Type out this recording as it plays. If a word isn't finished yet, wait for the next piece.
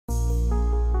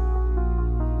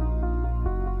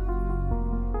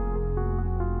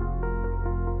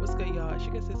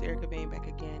this is Erica Vane back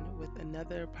again with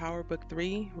another Powerbook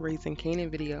 3 Raising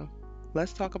Kanan video.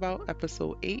 Let's talk about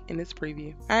episode 8 in this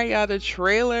preview. Alright y'all, the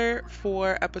trailer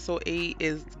for episode 8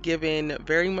 is given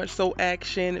very much so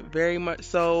action, very much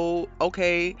so,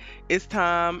 okay, it's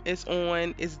time, it's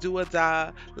on, it's do or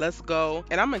die, let's go.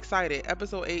 And I'm excited.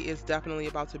 Episode 8 is definitely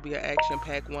about to be an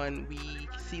action-packed one. We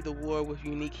see the war with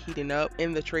Unique heating up.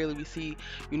 In the trailer we see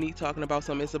Unique talking about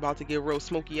something, it's about to get real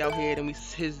smoky out here, and we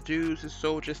his dudes, his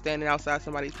soldiers standing outside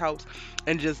somebody's house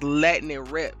and just letting it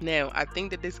rip. Now, I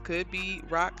think that this could be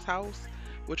Rock's house,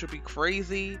 which would be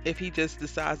crazy if he just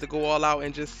decides to go all out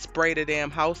and just spray the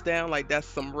damn house down. Like, that's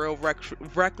some real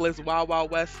reckless Wild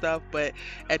Wild West stuff. But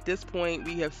at this point,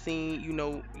 we have seen, you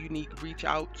know, Unique reach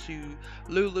out to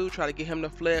Lulu, try to get him to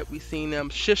flip. We've seen them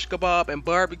shish kebab and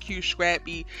barbecue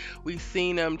Scrappy. We've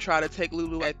seen them try to take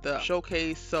Lulu at the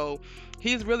showcase. So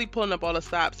he's really pulling up all the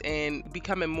stops and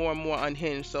becoming more and more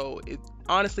unhinged. So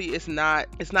honestly, it's not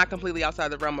completely outside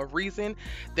the realm of reason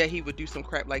that he would do some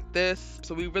crap like this.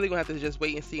 So we really gonna have to just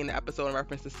wait and see in the episode in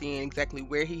reference to seeing exactly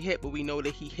where he hit, but we know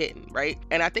that he hitting, right?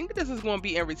 And I think that this is going to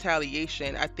be in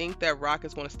retaliation. I think that Rock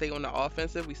is going to stay on the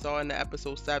offensive. We saw in the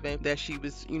episode 7 that she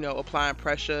was, you know, applying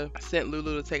pressure, sent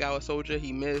Lulu to take out a soldier.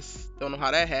 He missed. Don't know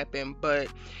how that happened, but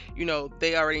you know,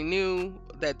 they already knew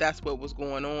that that's what was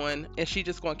going on, and she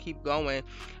just gonna keep going.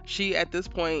 She at this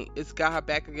point it's got her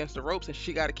back against the ropes, and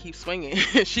she got to keep swinging.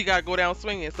 She got to go down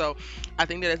swinging. So I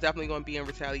think that it's definitely going to be in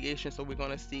retaliation. So we're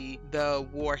going to see the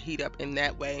war heat up in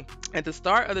that way. At the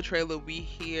start of the trailer, we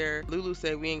hear Lulu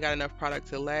say we ain't got enough product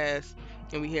to last,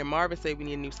 and we hear Marvin say we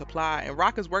need a new supply, and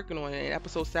Rock is working on it. In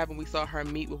episode 7, we saw her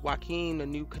meet with Joaquin, the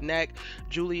new connect.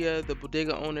 Julia, the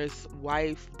bodega owner's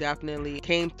wife, definitely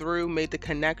came through, made the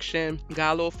connection,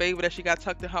 got a little favor that she got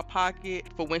tucked in her pocket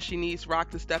for when she needs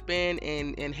Rock to step in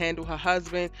and handle her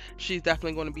husband. She's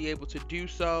definitely going to be able to do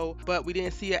so, but we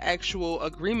didn't see an actual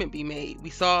agreement be made. We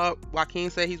saw Joaquin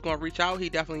say he's going to reach out. He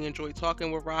definitely enjoyed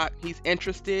talking with Rock. He's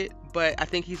interested, but I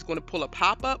think he's going to pull a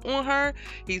pop-up on her.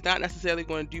 He's not necessarily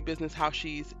going to do business how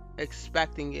she's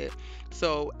expecting it.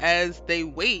 So as they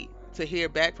wait to hear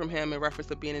back from him in reference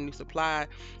to being a new supply,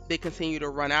 they continue to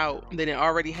run out. They didn't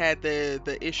already had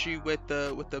the issue with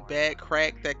the bad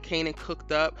crack that Kanan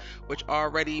cooked up, which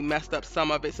already messed up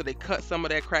some of it. So they cut some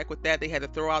of that crack with that. They had to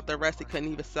throw out the rest. They couldn't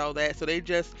even sell that. So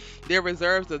their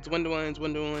reserves are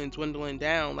dwindling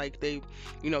down. Like they,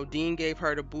 you know, Dean gave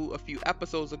her the boot a few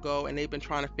episodes ago, and they've been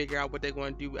trying to figure out what they're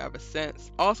going to do ever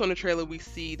since. Also in the trailer, we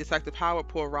see Detective Howard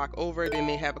pull Rock over. Then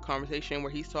they have a conversation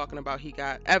where he's talking about he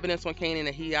got evidence on Kanan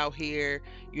that he out here,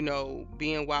 you know,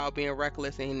 being wild, being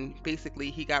reckless, and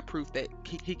basically he got proof that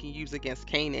he can use against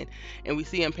Kanan. And we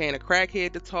see him paying a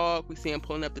crackhead to talk. We see him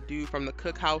pulling up the dude from the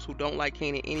cookhouse who don't like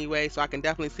Kanan anyway. So I can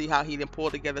definitely see how he didn't pull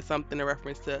together something in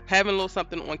reference to having a little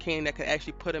something on Kanan that could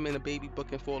actually put him in a baby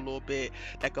booking for a little bit,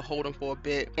 that could hold him for a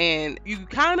bit. And you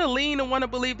kind of lean and want to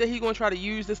believe that he's going to try to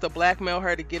use this to blackmail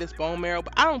her to get his bone marrow,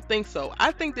 but I don't think so.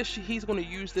 I think that he's going to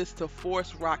use this to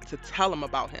force Rock to tell him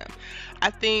about him. I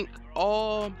think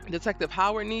all Detective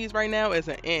Howard needs right now is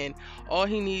an end. All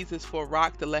he needs is for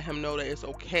Rock to let him know that it's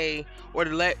okay, or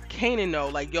to let Kanan know,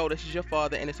 like, yo, this is your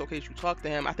father and it's okay that you talk to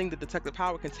him. I think that Detective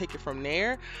Howard can take it from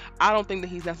there. I don't think that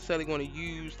he's necessarily going to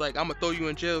use, like, I'm gonna throw you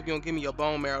in jail if you don't give me your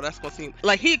bone marrow. That's gonna seem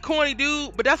like he a corny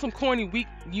dude, but that's some corny weak,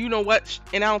 you know what,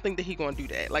 and I don't think that he's gonna do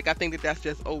that. Like, I think that that's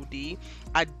just OD.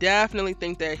 I definitely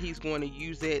think that he's going to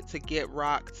use it to get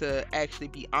Rock to actually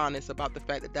be honest about the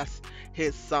fact that that's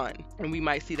his son, and we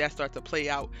might see that start to play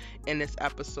out in this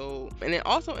episode. And then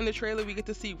also in the trailer, we get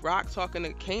to see Rock talking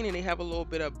to Kanan. They have a little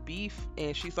bit of beef,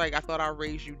 and she's like, I thought I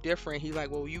raised you different. He's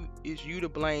like, well, it's you to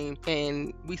blame.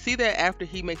 And we see that after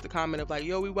he makes the comment of like,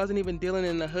 yo, we wasn't even dealing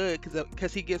in the hood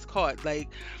because he gets caught. Like,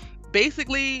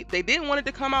 basically they didn't want it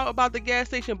to come out about the gas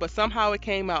station, but somehow it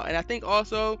came out. And I think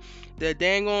also the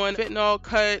dang on fentanyl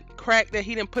cut crack that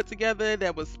he didn't put together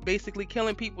that was basically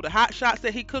killing people, the hot shots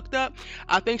that he cooked up,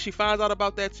 I think she finds out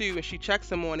about that too, and she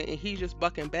checks him on it, and he's just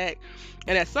bucking back.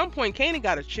 And at some point Kanan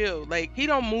gotta chill. Like, he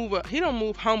don't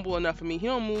move humble enough for me. He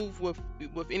don't move with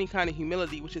any kind of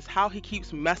humility, which is how he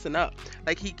keeps messing up.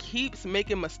 Like, he keeps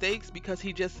making mistakes because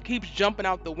he just keeps jumping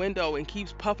out the window and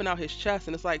keeps puffing out his chest.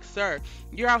 And it's like, sir,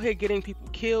 you're out here getting people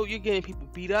killed, you're getting people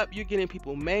beat up, you're getting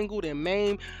people mangled and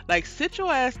maimed. Like, sit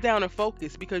your ass down and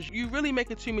focus, because you really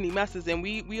making too many messes, and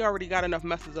we already got enough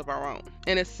messes of our own.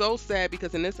 And it's so sad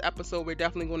because in this episode we're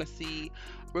definitely going to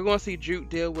see Juke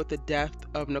deal with the death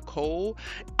of Nicole.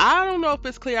 I don't know if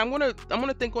it's clear. I'm gonna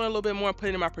think on it a little bit more and put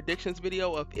it in my predictions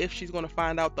video of if she's gonna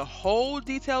find out the whole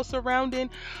details surrounding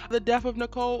the death of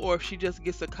Nicole, or if she just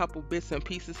gets a couple bits and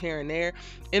pieces here and there.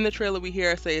 In the trailer we hear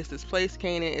her say, it's this place,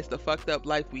 Kanan, it's the fucked up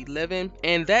life we living.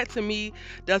 And that to me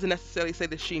doesn't necessarily say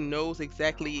that she knows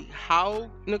exactly how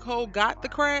Nicole got the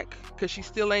crack, because she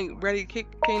still ain't ready to kick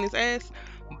Kanan's ass.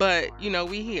 But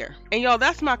we here. And y'all,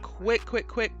 that's my quick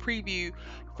preview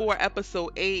for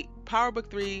episode 8, Power Book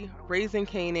 3, Raising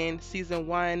Kanan, season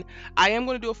 1. I am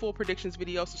going to do a full predictions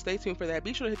video, so stay tuned for that.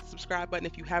 Be sure to hit the subscribe button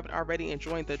if you haven't already and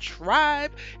join the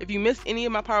tribe. If you missed any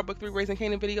of my Power Book 3 Raising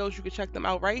Kanan videos, you can check them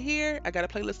out right here. I got a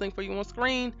playlist link for you on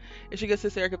screen. It's your good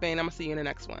sis Erica Vane. I'm going to see you in the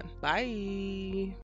next one. Bye.